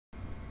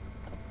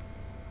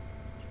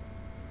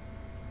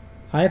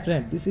Hi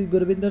friend, this is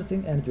Gurvinder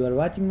Singh and you are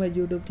watching my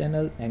YouTube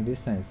channel Angry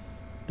Science.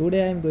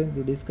 Today I am going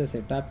to discuss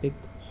a topic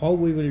how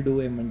we will do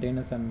a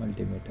maintenance on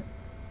multimeter.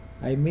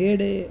 I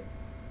made a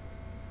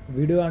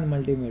video on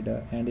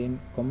multimeter and in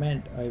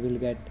comment I will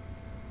get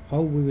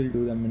how we will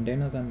do the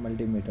maintenance on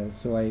multimeter,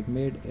 so I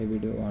made a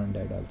video on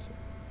that also.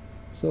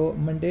 So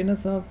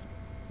maintenance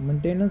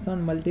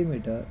on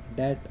multimeter,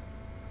 that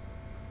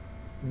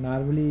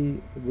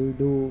normally we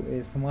do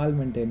a small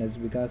maintenance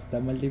because the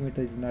multimeter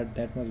is not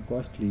that much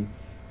costly,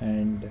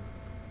 and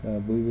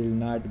we will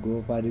not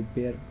go for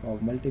repair of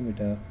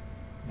multimeter,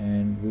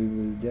 and we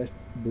will just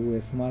do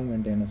a small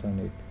maintenance on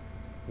it.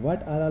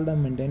 What are all the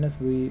maintenance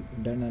we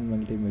done on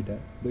multimeter?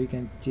 We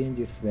can change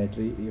its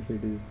battery if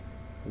it is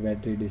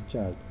battery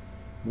discharged.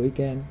 We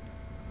can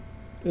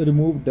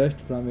remove dust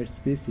from its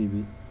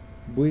PCB.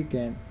 We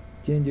can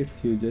change its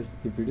fuses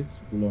if it is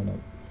blown out.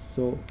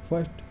 So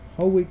first,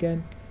 how we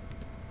can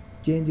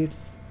change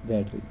its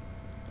battery?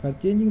 For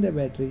changing the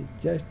battery,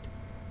 just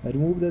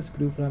remove the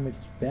screw from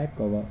its back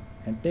cover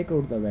and take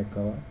out the back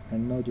cover,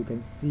 and now you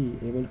can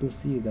able to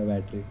see the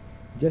battery.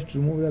 Just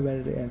remove the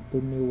battery and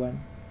put new one,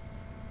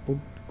 put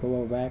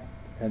cover back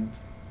and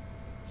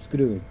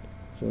screw it.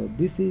 So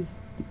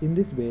in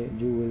this way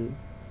you will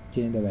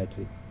change the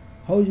battery.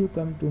 How you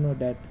come to know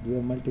that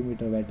your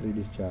multimeter battery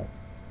discharge?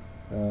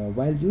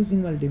 While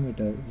using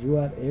multimeter, you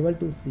are able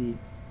to see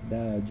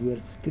your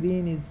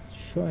screen is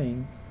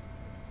showing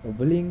a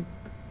blink,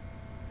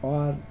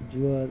 or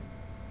your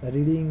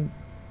reading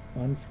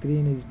on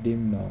screen is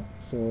dim now.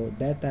 So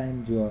that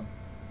time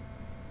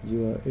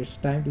it's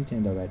time to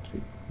change the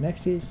battery.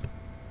 Next is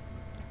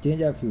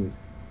change a fuse.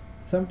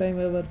 Sometime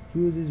our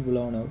fuse is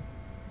blown out,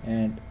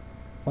 and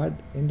but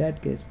in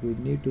that case we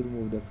need to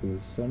remove the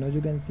fuse. So now you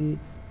can see,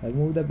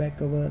 remove the back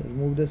cover,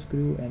 remove the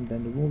screw, and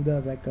then remove the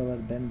back cover.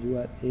 Then you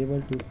are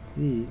able to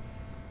see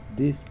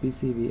this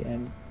PCB,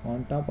 and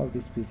on top of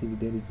this PCB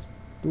there is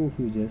two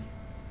fuses,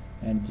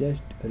 and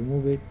just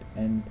remove it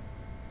and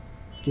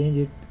change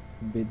it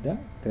with the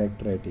correct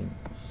rating.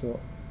 So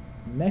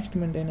next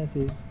maintenance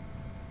is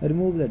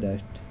remove the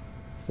dust.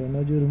 So now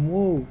you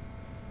remove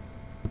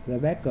the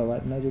back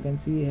cover. Now you can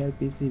see here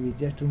PCB,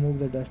 just remove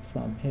the dust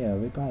from here,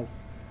 because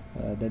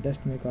the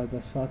dust may cause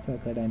the short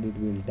circuit and it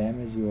will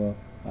damage your,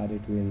 or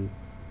it will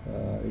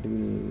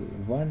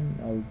burn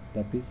out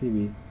the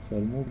PCB. So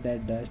remove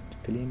that dust,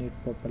 clean it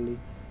properly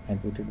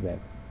and put it back.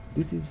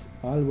 This is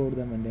all about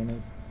the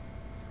maintenance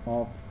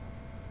of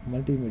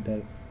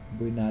multimeter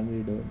we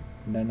normally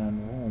done on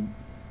home.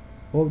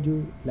 Hope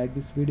you like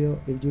this video.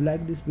 If you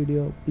like this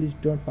video, please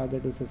don't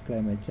forget to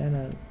subscribe my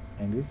channel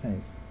Angry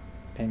Science.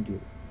 Thank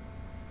you.